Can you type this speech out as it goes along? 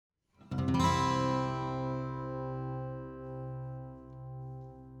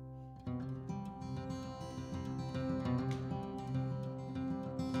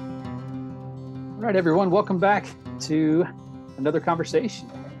All right, everyone, welcome back to another conversation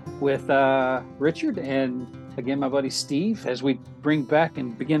with Richard and again, my buddy Steve, as we bring back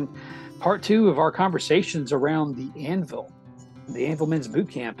and begin part two of our conversations around the Anvil Men's Boot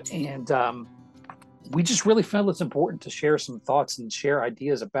Camp. And we just really felt it's important to share some thoughts and share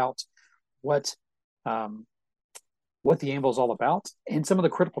ideas about what the Anvil is all about and some of the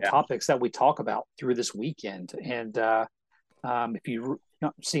critical topics that we talk about through this weekend. And if you've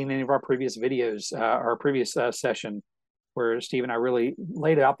not seen any of our previous videos, our previous session where Steve and I really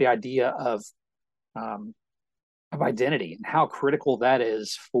laid out the idea of identity and how critical that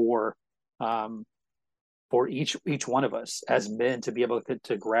is for each one of us as men to be able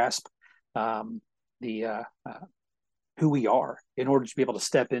to grasp the who we are in order to be able to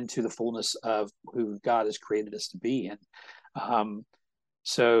step into the fullness of who God has created us to be. And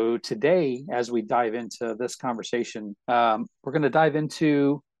so today, as we dive into this conversation, we're going to dive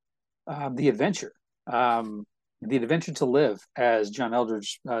into the adventure to live, as John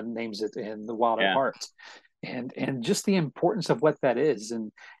Eldredge names it in The Wild at Heart, and just the importance of what that is.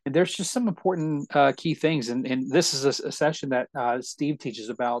 And there's just some important key things. And this is a session that Steve teaches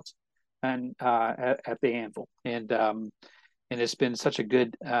about and at the Anvil. And it's been such a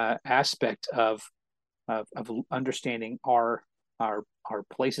good aspect of understanding our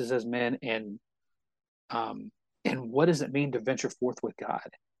places as men, and what does it mean to venture forth with God,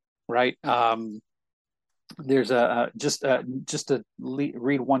 right? There's just to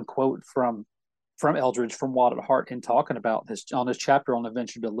read one quote from Eldredge from Wild at Heart in talking about this on his chapter on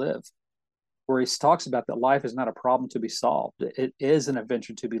Adventure to Live, where he talks about that life is not a problem to be solved. It is an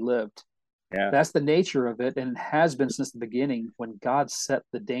adventure to be lived. Yeah. That's the nature of it, and it has been since the beginning, when God set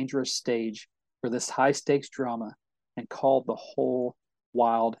the dangerous stage for this high stakes drama and called the whole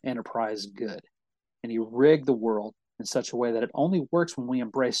wild enterprise good. And he rigged the world in such a way that it only works when we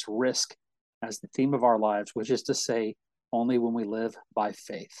embrace risk as the theme of our lives, which is to say, only when we live by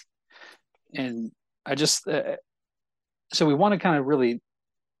faith. And I just, so we want to kind of really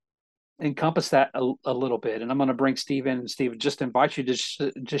encompass that a little bit. And I'm going to bring Steve in. And Steve, just invite you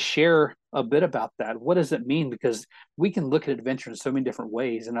to just share a bit about that. What does it mean? Because we can look at adventure in so many different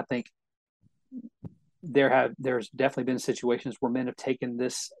ways. And I think there's definitely been situations where men have taken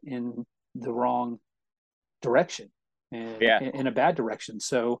this in the wrong direction and in a bad direction.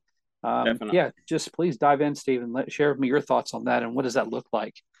 So just please dive in, Steve, and share with me your thoughts on that. And what does that look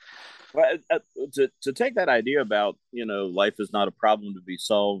like? Well, to take that idea about, life is not a problem to be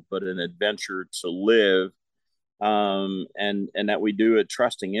solved, but an adventure to live, and that we do it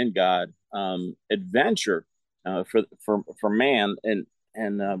trusting in God. Adventure for man, and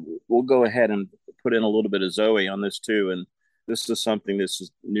we'll go ahead and put in a little bit of Zoe on this too. And this is something this is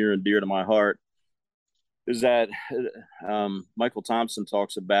near and dear to my heart, is that Michael Thompson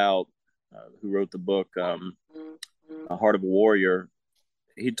talks about, who wrote the book Heart of a Warrior.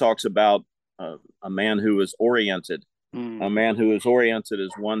 He talks about a man who is oriented. A man who is oriented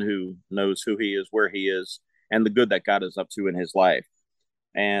is one who knows who he is, where he is, and the good that God is up to in his life.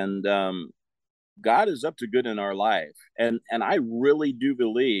 And God is up to good in our life. And I really do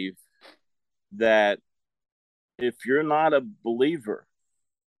believe that if you're not a believer,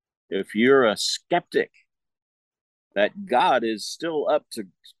 if you're a skeptic, that God is still up to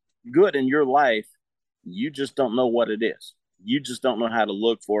good in your life, you just don't know what it is. You just don't know how to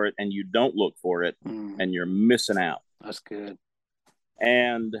look for it, and you don't look for it, and you're missing out. That's good.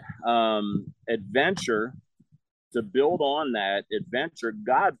 And adventure, to build on that adventure,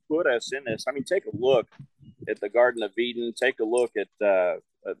 God put us in this. I mean, take a look at the Garden of Eden. Take a look at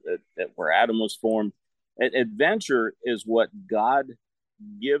where Adam was formed. Adventure is what God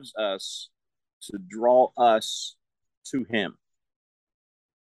gives us to draw us to Him.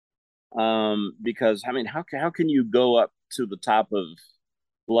 Because I mean, how can you go up to the top of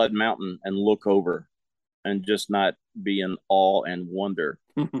Blood Mountain and look over and just not be in awe and wonder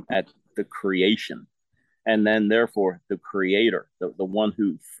at the creation, and then therefore the creator, the one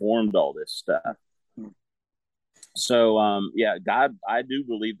who formed all this stuff? So God, I do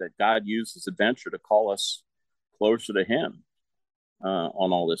believe that God uses adventure to call us closer to Him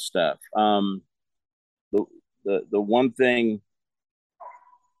on all this stuff. The one thing,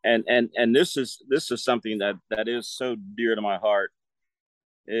 and this is something that is so dear to my heart,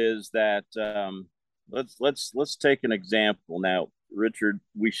 is that let's take an example now, Richard.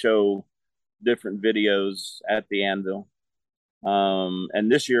 We show different videos at the Anvil,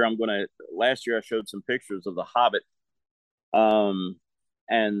 and this year last year I showed some pictures of the Hobbit, and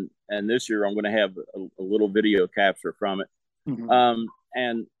this year I'm going to have a little video capture from it.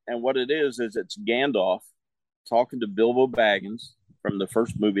 And what it is it's Gandalf talking to Bilbo Baggins from the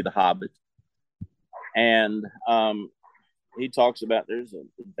first movie, The Hobbit, And he talks about, there's an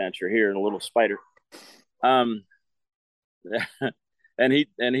adventure here and a little spider. Um, and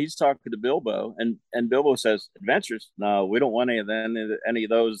he's talking to Bilbo, and Bilbo says, "Adventures? No, we don't want any of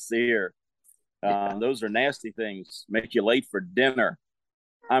those here. Those are nasty things. Make you late for dinner."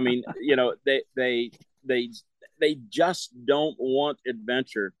 I mean, they they just don't want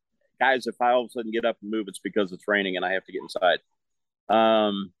adventure, guys. If I all of a sudden get up and move, it's because it's raining and I have to get inside.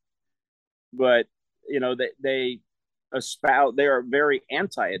 Um, but they espouse, they are very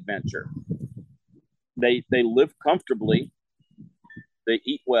anti-adventure. They live comfortably. They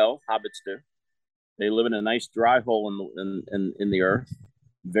eat well. Hobbits do. They live in a nice dry hole in the earth,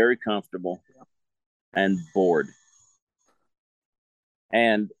 very comfortable and bored.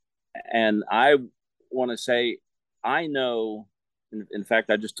 And I want to say, I know. In fact,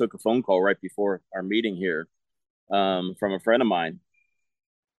 I just took a phone call right before our meeting here from a friend of mine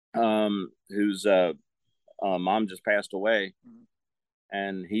whose mom just passed away,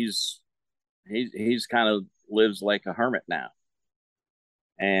 and he's kind of lives like a hermit now,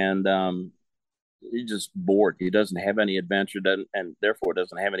 and he's just bored. He doesn't have any adventure, and therefore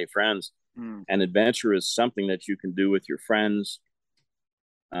doesn't have any friends. And adventure is something that you can do with your friends.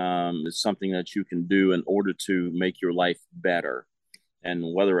 It's something that you can do in order to make your life better.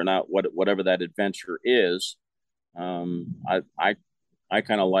 And whether or not whatever that adventure is, I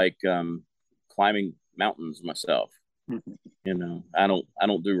kind of like climbing mountains myself. I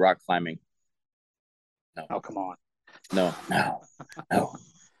don't do rock climbing. No. Oh, come on. No.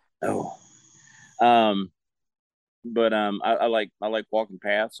 But I like walking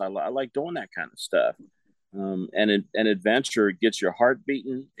paths. I like doing that kind of stuff. And an adventure gets your heart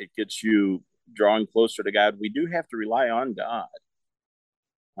beating. It gets you drawing closer to God. We do have to rely on God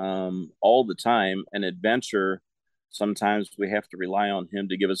all the time. An adventure, sometimes we have to rely on Him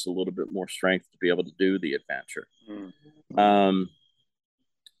to give us a little bit more strength to be able to do the adventure. I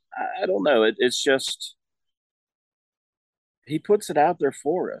don't know. It's just He puts it out there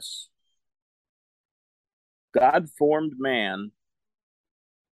for us. God formed man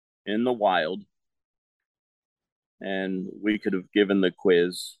in the wild, and we could have given the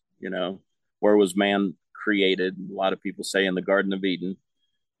quiz, where was man created? A lot of people say in the Garden of Eden.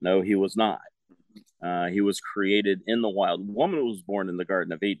 No, he was not. He was created in the wild. Woman was born in the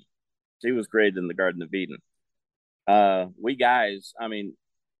Garden of Eden. She was created in the Garden of Eden. We guys, I mean,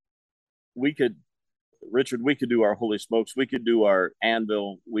 Richard, we could do our Holy Smokes. We could do our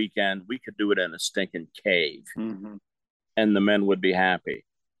Anvil weekend. We could do it in a stinking cave, and the men would be happy.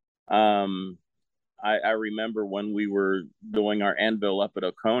 I remember when we were doing our Anvil up at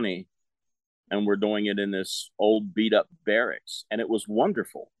Oconee, and we're doing it in this old beat up barracks, and it was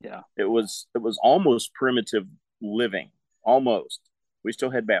wonderful. Yeah, it was almost primitive living. Almost. We still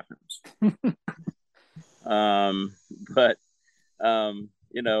had bathrooms. But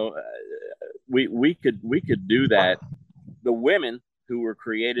we could do that. The women who were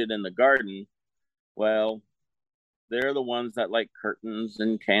created in the garden, well, they're the ones that like curtains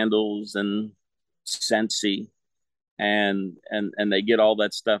and candles and scentsy, and they get all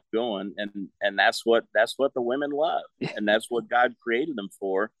that stuff going, and that's what the women love, and that's what God created them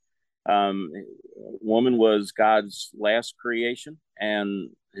for. Woman was God's last creation and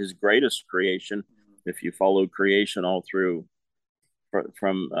His greatest creation. If you follow creation all through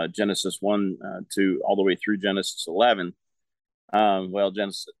from Genesis 1 to all the way through Genesis 11.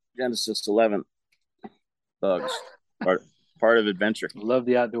 Genesis 11, bugs, part of adventure. Love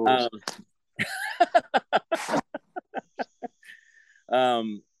the outdoors.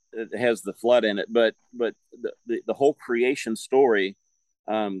 It has the flood in it, but the whole creation story,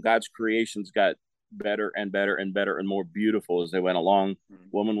 God's creations got better and better and better and more beautiful as they went along.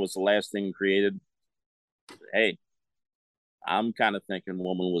 Woman was the last thing created. Hey, I'm kind of thinking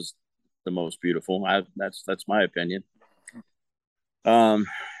woman was the most beautiful. That's my opinion.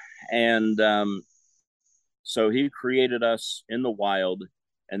 So He created us in the wild,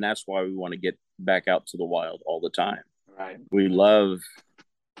 and that's why we want to get back out to the wild all the time. Right. We love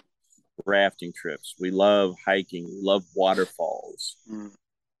rafting trips. We love hiking. We love waterfalls.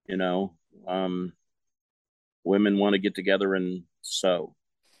 Women want to get together and sew.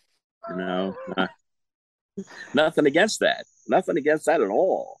 Nothing against that. Nothing against that at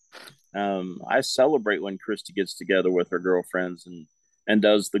all. I celebrate when Christy gets together with her girlfriends and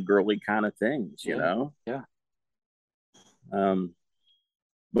does the girly kind of things, Yeah.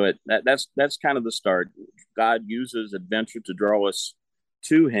 But that's kind of the start. God uses adventure to draw us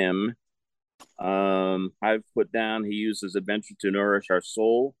to Him. I've put down He uses adventure to nourish our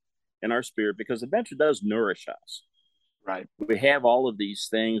soul and our spirit, because adventure does nourish us. Right. We have all of these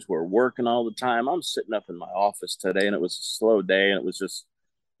things. We're working all the time. I'm sitting up in my office today, and it was a slow day, and it was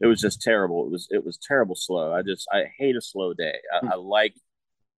just terrible. It was terrible slow. I hate a slow day. I like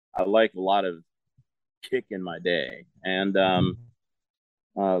a lot of kick in my day, and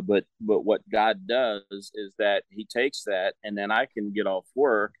but what God does is that He takes that, and then I can get off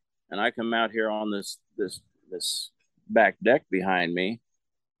work, and I come out here on this back deck behind me,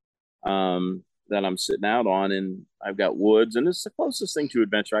 that I'm sitting out on, and I've got woods, and it's the closest thing to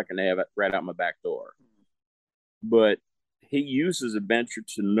adventure I can have right out my back door. But He uses adventure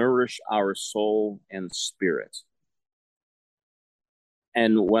to nourish our soul and spirit.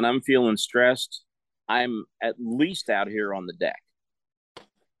 And when I'm feeling stressed, I'm at least out here on the deck,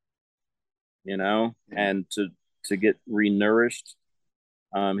 and to get renourished.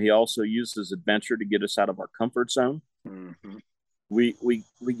 He also uses adventure to get us out of our comfort zone. Mm-hmm. We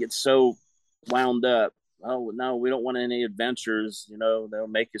get so wound up. Oh no, we don't want any adventures. They'll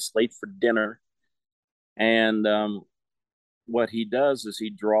make us late for dinner. And what he does is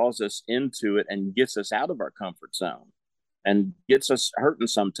he draws us into it and gets us out of our comfort zone, and gets us hurting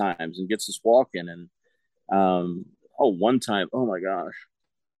sometimes, and gets us walking. And one time, oh my gosh,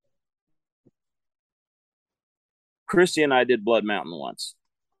 Christy and I did Blood Mountain once,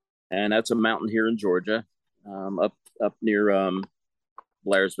 and that's a mountain here in Georgia, up near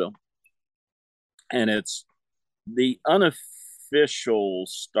Blairsville, and it's the unofficial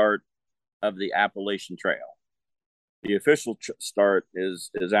start of the Appalachian Trail. The official start is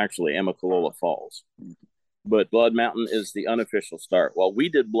actually Amicalola Falls, but Blood Mountain is the unofficial start. Well, we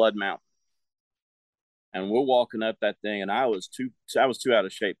did Blood Mountain, and we're walking up that thing, and I was too out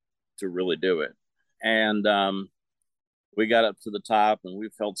of shape to really do it, and we got up to the top, and we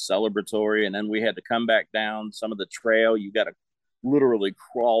felt celebratory, and then we had to come back down some of the trail. You got to literally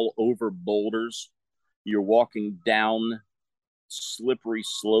crawl over boulders. You're walking down slippery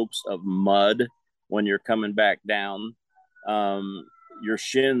slopes of mud when you're coming back down. Your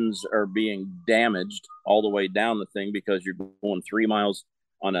shins are being damaged all the way down the thing because you're going 3 miles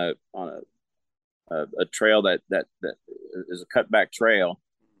on a trail that is a cutback trail.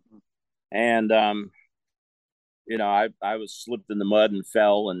 And I was slipped in the mud and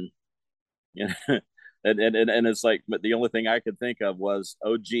fell, and and it's like, but the only thing I could think of was,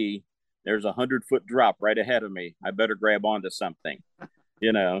 oh gee, there's 100-foot drop right ahead of me. I better grab onto something,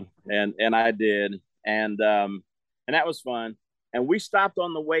 and I did, and that was fun. And we stopped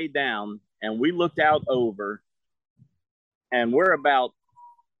on the way down, and we looked out over, and we're about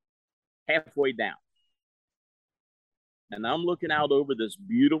halfway down, and I'm looking out over this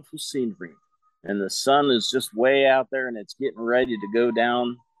beautiful scenery, and the sun is just way out there, and it's getting ready to go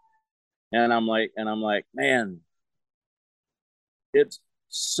down. And I'm like, man, it's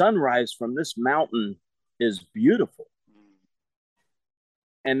sunrise from this mountain is beautiful.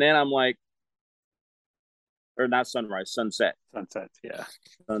 And then I'm like, or not sunrise, sunset. Yeah.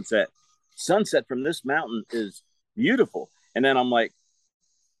 Sunset from this mountain is beautiful. And then I'm like,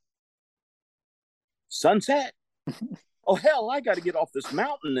 sunset? Oh, hell, I got to get off this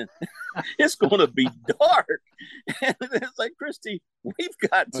mountain, and it's going to be dark. And it's like, Christy, we've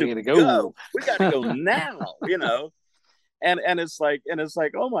got to go. We got to go now, And it's like,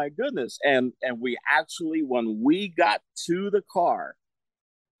 oh my goodness. And we actually, when we got to the car,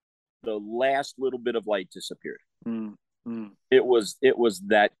 the last little bit of light disappeared. Mm-hmm. It was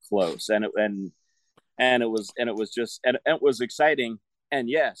that close. And it was exciting. And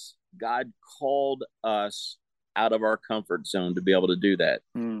yes, God called us out of our comfort zone to be able to do that.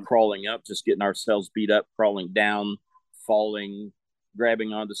 Crawling up, just getting ourselves beat up, crawling down, falling,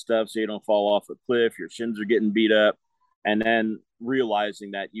 grabbing onto stuff so you don't fall off a cliff, your shins are getting beat up, and then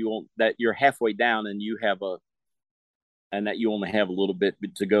realizing that you're halfway down, and that you only have a little bit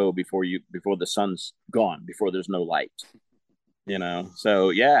to go before the sun's gone, before there's no light.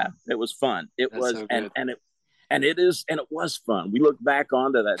 So yeah, it was fun. It was so it was fun. We look back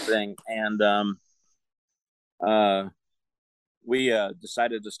onto that thing, and we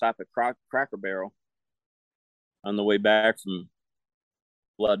decided to stop at Cracker Barrel on the way back from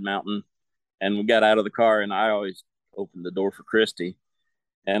Blood Mountain, and we got out of the car, and I always opened the door for Christy,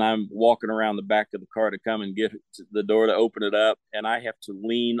 and I'm walking around the back of the car to come and get the door to open it up, and I have to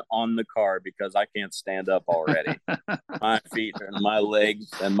lean on the car because I can't stand up already. My feet and my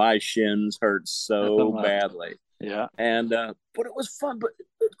legs and my shins hurt so badly. Yeah. And but it was fun. But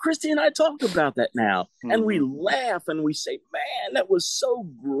Christy and I talked about that now, and we laugh and we say, "Man, that was so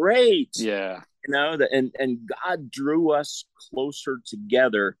great." Yeah. And God drew us closer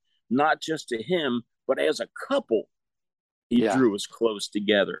together, not just to Him, but as a couple. He drew us close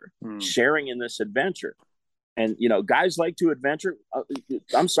together, sharing in this adventure. And guys like to adventure.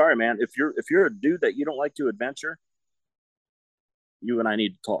 I'm sorry, man. If you're a dude that you don't like to adventure, you and I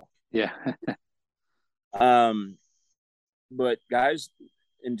need to talk. Yeah. um, but guys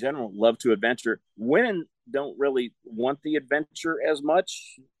in general love to adventure. Women don't really want the adventure as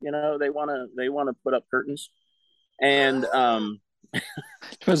much. They want to put up curtains. And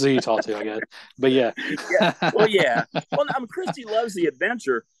Depends who you talk to, I guess. But yeah. yeah, well, yeah. Well, Christy loves the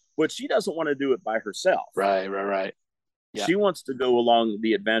adventure, but she doesn't want to do it by herself. Right. Yeah. She wants to go along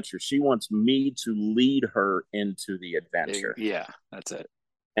the adventure. She wants me to lead her into the adventure. Yeah, that's it.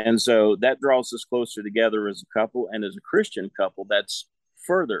 And so that draws us closer together as a couple, and as a Christian couple, that's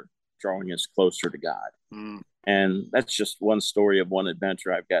further drawing us closer to God. And that's just one story of one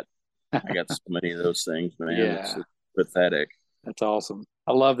adventure. I got so many of those things, man. Yeah. It's pathetic. That's awesome.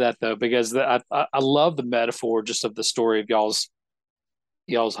 I love that though, because I love the metaphor just of the story of y'all's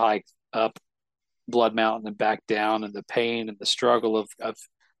hike up Blood Mountain and back down, and the pain and the struggle of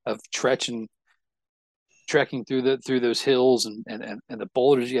trekking through those hills and the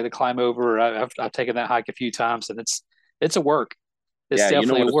boulders you had to climb over. I've taken that hike a few times, and it's a work. It's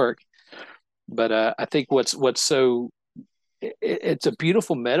definitely a work. But I think what's so it's a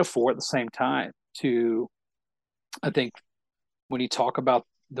beautiful metaphor at the same time to, I think, when you talk about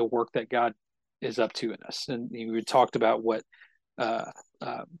the work that God is up to in us, and you talked about what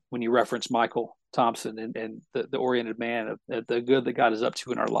when you reference Michael Thompson and the oriented man of the good that God is up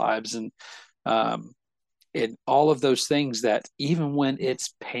to in our lives, and all of those things, that even when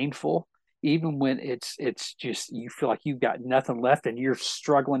it's painful, even when it's just, you feel like you've got nothing left and you're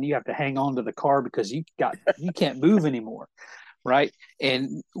struggling, you have to hang on to the car because you can't move anymore, right?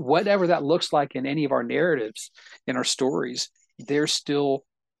 And whatever that looks like in any of our narratives, in our stories, there's still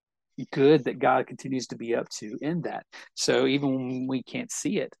good that God continues to be up to in that. So even when we can't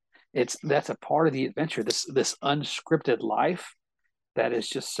see it, that's a part of the adventure, this unscripted life that is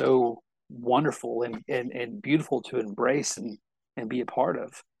just so wonderful and beautiful to embrace and be a part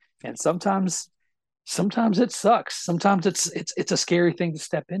of. And sometimes it sucks. Sometimes it's a scary thing to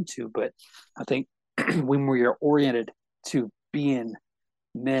step into. But I think when we are oriented to being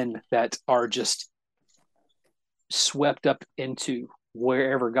men that are just swept up into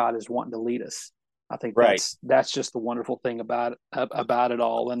wherever God is wanting to lead us, I think that's just the wonderful thing about it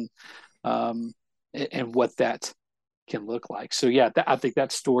all, and what that can look like. So yeah, I think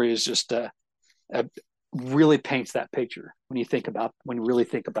that story is just really paints that picture when you really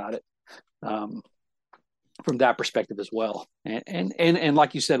think about it, from that perspective as well. And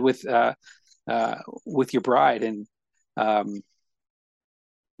like you said with your bride, and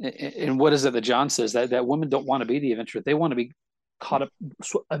what is it that John says, that women don't want to be the adventurer, they want to be caught up,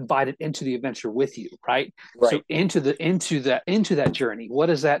 invited into the adventure with you, right? So into that journey, what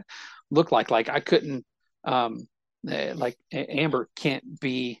does that look like? Like I couldn't, like Amber can't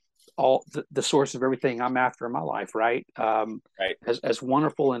be all the source of everything I'm after in my life, right? As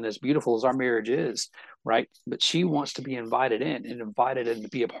wonderful and as beautiful as our marriage is, right? But she wants to be invited in to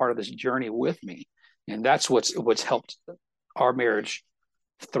be a part of this journey with me, and that's what's helped our marriage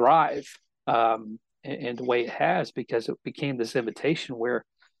thrive, and the way it has, because it became this invitation where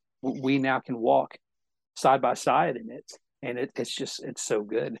we now can walk side by side in it, and it's so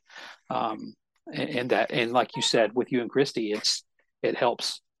good. And like you said with you and Christy, it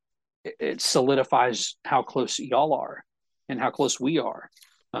helps, it solidifies how close y'all are and how close we are,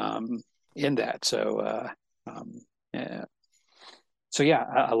 in that. So yeah. So yeah,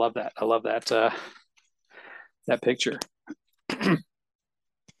 I love that. I love that that picture.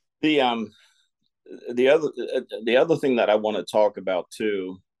 The other thing that I want to talk about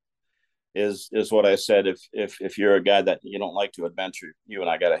too is what I said. If you're a guy that you don't like to adventure, you and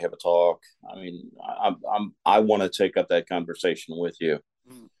I got to have a talk. I mean, I want to take up that conversation with you.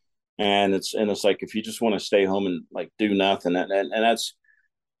 And it's like, if you just want to stay home and like do nothing, and that's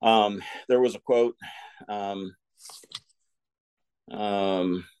there was a quote, let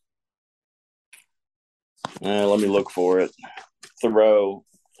me look for it.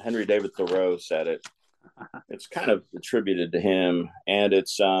 Henry David Thoreau said it. It's kind of attributed to him, and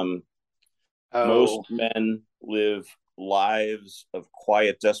it's most men live lives of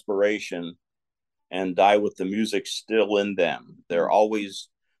quiet desperation and die with the music still in them. They're always,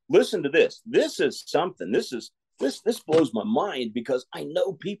 listen to this. This is something. This blows my mind, because I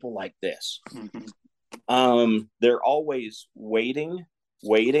know people like this. They're always waiting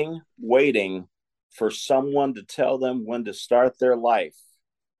for someone to tell them when to start their life.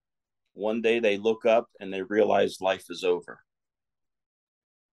 One day they look up and they realize life is over.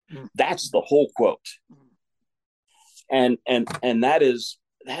 That's the whole quote. And that is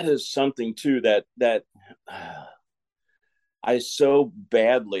that is something too that I so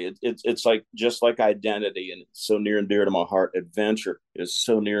badly, it's like, just like identity, and it's so near and dear to my heart. Adventure is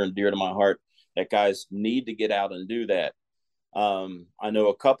so near and dear to my heart that guys need to get out and do that. I know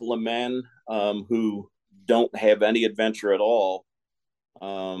a couple of men who don't have any adventure at all,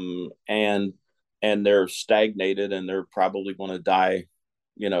 and they're stagnated, and they're probably going to die,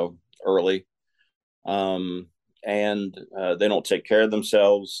 early. Um, and they don't take care of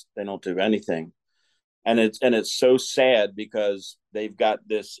themselves. They don't do anything, and it's so sad because they've got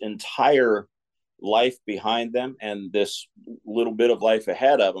this entire life behind them and this little bit of life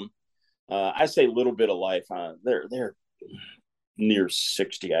ahead of them. I say little bit of life. They're near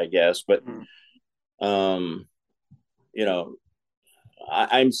 60, I guess, but um, you know,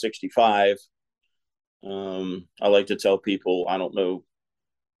 I'm 65. I like to tell people I don't know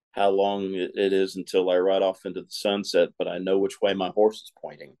how long it is until I ride off into the sunset, but I know which way my horse is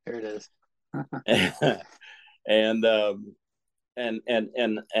pointing. There it is. and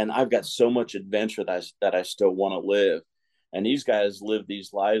and I've got so much adventure that I still want to live. And these guys live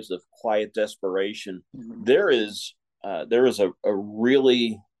these lives of quiet desperation. Mm-hmm. There is a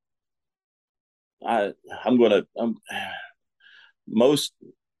really most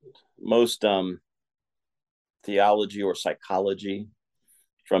theology or psychology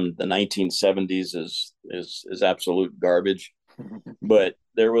from the 1970s is absolute garbage. But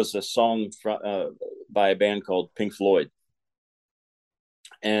there was a song by a band called Pink Floyd,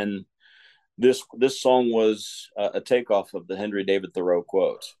 and this song was a takeoff of the Henry David Thoreau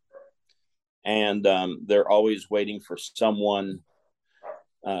quote. And they're always waiting for someone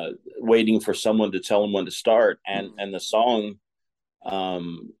to tell them when to start. And the song,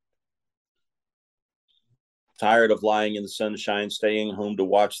 tired of lying in the sunshine, staying home to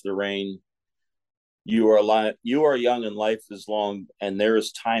watch the rain. You are young and life is long, and there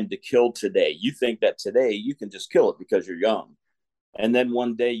is time to kill today. You think that today you can just kill it because you're young. And then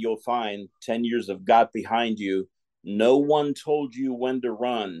one day you'll find 10 years of God behind you. No one told you when to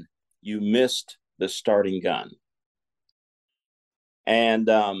run. You missed the starting gun. And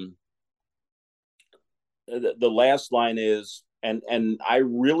the last line is, and I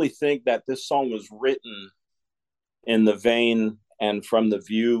really think that this song was written in the vein and from the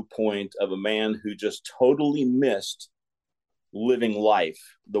viewpoint of a man who just totally missed living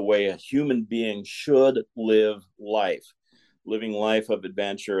life the way a human being should live life. Living life of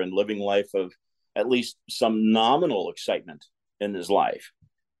adventure and living life of at least some nominal excitement in his life.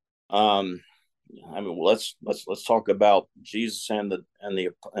 I mean, let's talk about Jesus and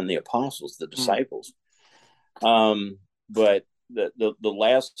the apostles, the disciples. But the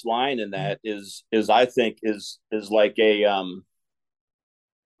last line in that is I think is like a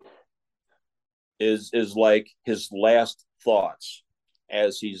is like his last thoughts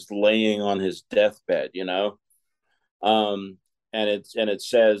as he's laying on his deathbed, and it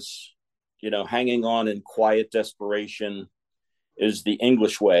says, hanging on in quiet desperation is the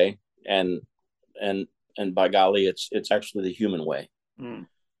English way, and by golly, it's actually the human way.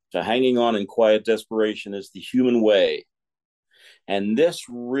 So hanging on in quiet desperation is the human way. And this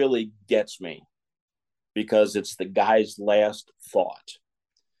really gets me because it's the guy's last thought.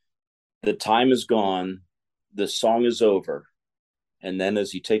 The time is gone. The song is over. And then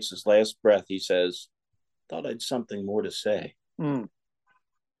as he takes his last breath, he says, thought I'd something more to say. And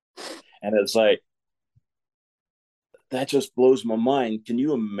it's like, that just blows my mind. Can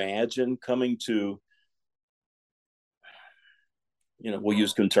you imagine coming to, we'll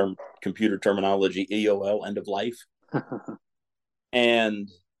use computer terminology, EOL, end of life. and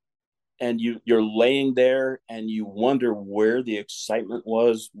you're laying there and you wonder where the excitement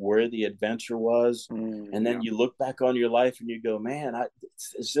was, where the adventure was. And then you look back on your life and you go, man,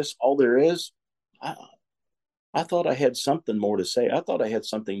 is this all there is? I thought I had something more to say. I thought I had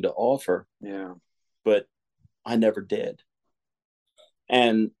something to offer. Yeah. But I never did.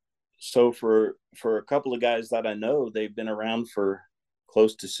 And so for a couple of guys that I know, they've been around for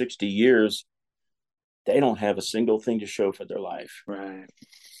close to 60 years. They don't have a single thing to show for their life. Right.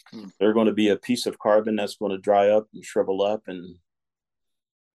 They're going to be a piece of carbon that's going to dry up and shrivel up and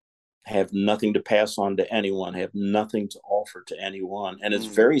have nothing to pass on to anyone, have nothing to offer to anyone. And it's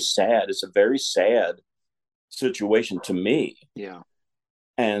very sad. It's a very sad situation to me. Yeah.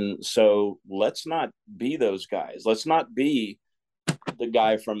 And so let's not be those guys. Let's not be the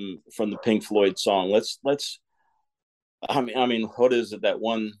guy from the Pink Floyd song. I mean, what is it, that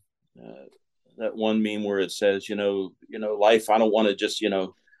one meme where it says, life, I don't want to just,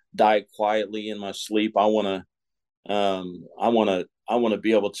 die quietly in my sleep. I want to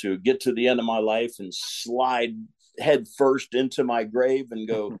be able to get to the end of my life and slide head first into my grave and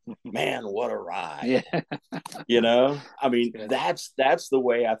go, man, what a ride. Yeah. I mean, that's the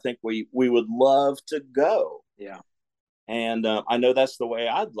way I think we would love to go. Yeah. And I know that's the way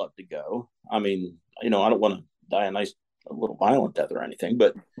I'd love to go. I mean, I don't want to die a little violent death or anything,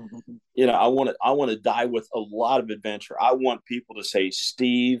 but I want to die with a lot of adventure. I want people to say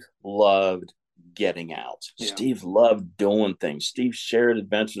Steve loved getting out. Yeah. Steve loved doing things. Steve shared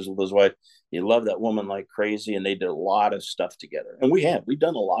adventures with his wife. He loved that woman like crazy, and they did a lot of stuff together. And we've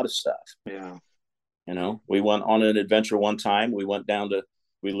done a lot of stuff. Yeah. We went on an adventure one time. We went down to,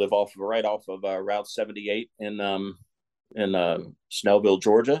 we live right off of Route 78 in Snellville,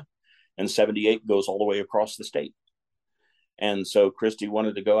 Georgia, and 78 goes all the way across the state. And so Christy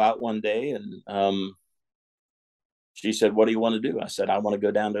wanted to go out one day, and she said, "What do you want to do?" I said, "I want to go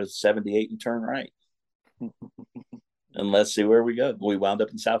down to 78 and turn right." And let's see where we go. We wound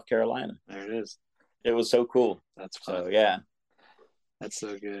up in South Carolina. There it is. It was so cool. That's fun. So yeah. That's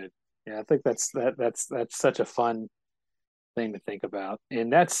so good. Yeah, I think that's such a fun thing to think about.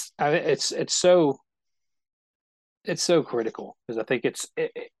 And it's so critical, because I think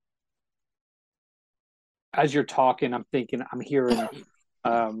as you're talking, I'm hearing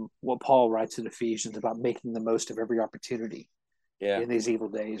what Paul writes in Ephesians about making the most of every opportunity in these evil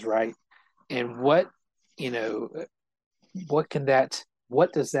days, right? And what does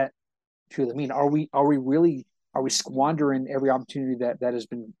that truly mean? Are we squandering every opportunity that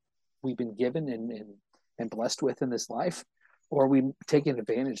we've been given and blessed with in this life? Or are we taking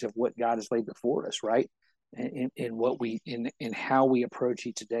advantage of what God has laid before us, right? In how we approach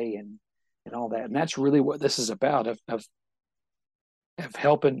each day and all that. And that's really what this is about, of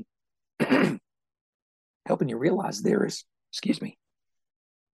helping you realize there's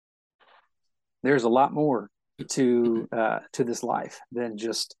a lot more to this life than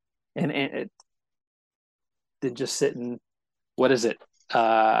just than just sitting. What is it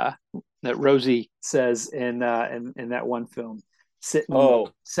that Rosie says in that one film? Sitting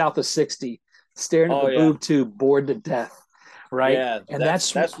south of 60, staring at the boob tube, bored to death, right? Yeah, and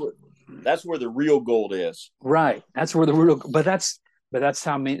that's where the real gold is. Right. That's where the real. But that's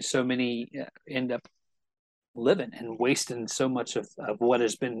how so many end up living and wasting so much of what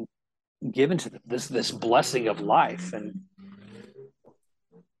has been given to them, this blessing of life. And I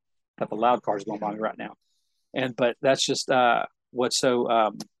have a loud cars going by me right now. But that's just what's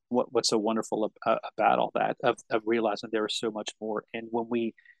so wonderful about all that, of realizing there is so much more. And when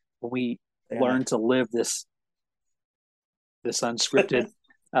we learn to live this unscripted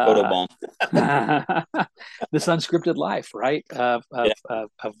this unscripted life, right? That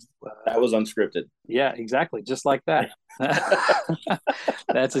was unscripted. Yeah, exactly. Just like that.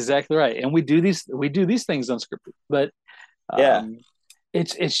 That's exactly right. And we do these things unscripted, but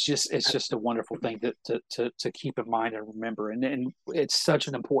it's just a wonderful thing to keep in mind and remember. And it's such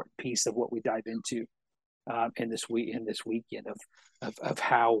an important piece of what we dive into in this weekend of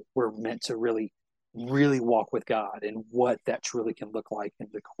how we're meant to really walk with God, and what that truly can look like in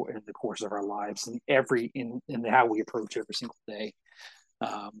the course of our lives, and in how we approach every single day.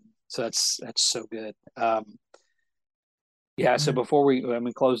 So that's so good. So before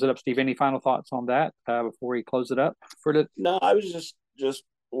we close it up, Steve, any final thoughts on that before we close it up for the? No, I was just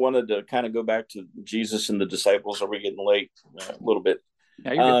wanted to kind of go back to Jesus and the disciples. Are we getting late a little bit?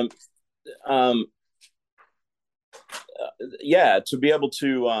 Yeah, to be able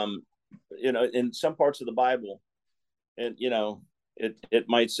to in some parts of the Bible, and it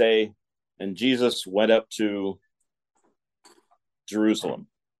might say, and Jesus went up to Jerusalem.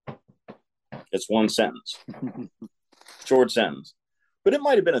 It's one sentence, short sentence, but it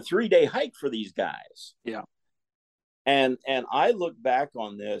might have been a 3-day hike for these guys. Yeah. And I look back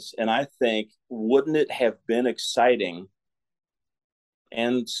on this and I think, wouldn't it have been exciting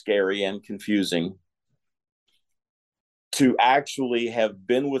and scary and confusing to actually have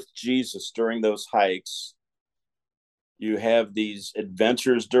been with Jesus during those hikes? You have these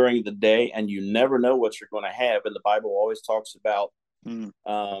adventures during the day, and you never know what you're going to have. And the Bible always talks about,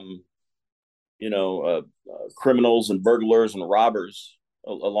 criminals and burglars and robbers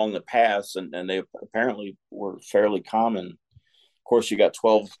along the paths, and they apparently were fairly common. Of course, you got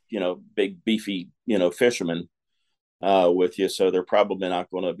 12, big beefy, fishermen with you, so they're probably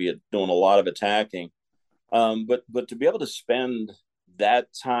not going to be doing a lot of attacking. But to be able to spend that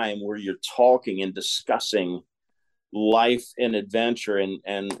time where you're talking and discussing life and adventure, and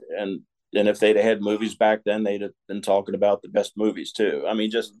if they'd had movies back then, they'd have been talking about the best movies too. I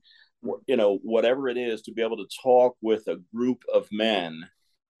mean, just whatever it is, to be able to talk with a group of men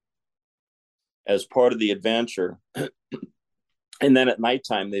as part of the adventure. And then at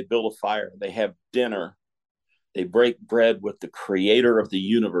nighttime, they build a fire, they have dinner, They break bread with the creator of the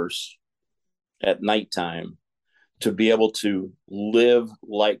universe at nighttime to be able to live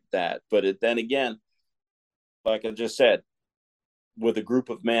like that. But then again, like I just said, with a group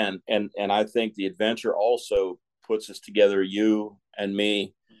of men, and I think the adventure also puts us together, you and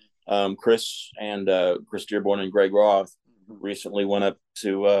me, Chris and Chris Dearborn and Greg Roth recently went up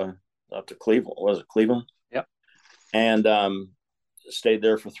to Cleveland. Was it Cleveland? Yep. And stayed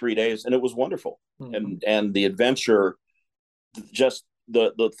there for 3 days, and it was wonderful. And the adventure, just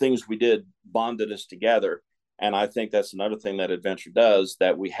the things we did bonded us together. And I think that's another thing that adventure does,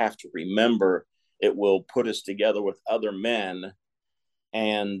 that we have to remember. It will put us together with other men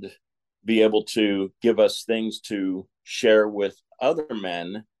and be able to give us things to share with other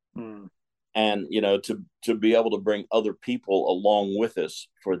men. And, you know, to be able to bring other people along with us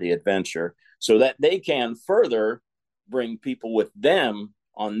for the adventure, so that they can further bring people with them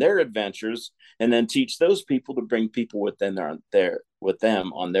on their adventures, and then teach those people to bring people with them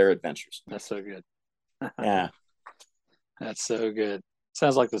on their adventures. That's so good. Yeah. That's so good.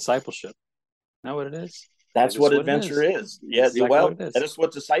 Sounds like discipleship. Know what it is? That's what adventure is. Yeah, exactly well, that is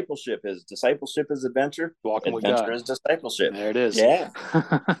what discipleship is. Discipleship is adventure. Walking with adventure God. is discipleship. There it is. Yeah.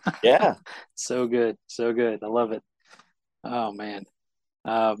 Yeah. So good. So good. I love it. Oh man.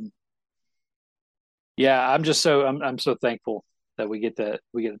 Yeah, I'm so thankful that we get to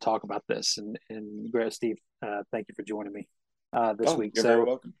talk about this. And Greg, Steve, thank you for joining me this week. You're very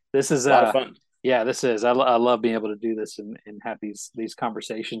welcome. This is a lot of fun. Yeah, this is. I love being able to do this and have these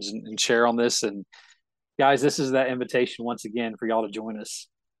conversations and share on this. And guys, this is that invitation once again for y'all to join us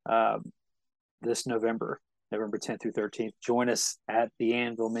this November 10th through 13th. Join us at the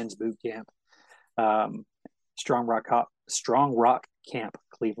Anvil Men's Boot Camp, Strong Rock Camp,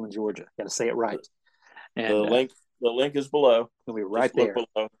 Cleveland, Georgia. Got to say it right. And the link is below. It'll be right there.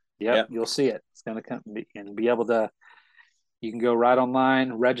 Below. Yep, you'll see it. It's going to come and be able to. You can go right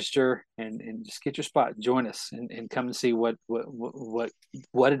online, register, and just get your spot. Join us and come and see what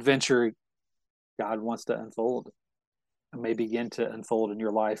adventure God wants to unfold and may begin to unfold in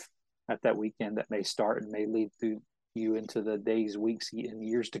your life at that weekend, that may start and may lead through you into the days, weeks, and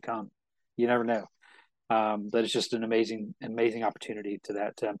years to come. You never know. But it's just an amazing opportunity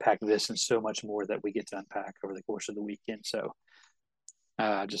to unpack this and so much more that we get to unpack over the course of the weekend. So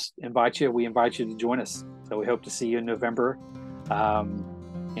just we invite you to join us. So we hope to see you in November.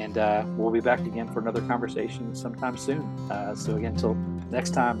 And we'll be back again for another conversation sometime soon. So again, until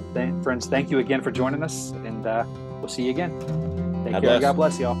next time, friends, thank you again for joining us, and we'll see you again. Take care. God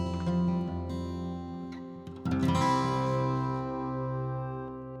bless y'all.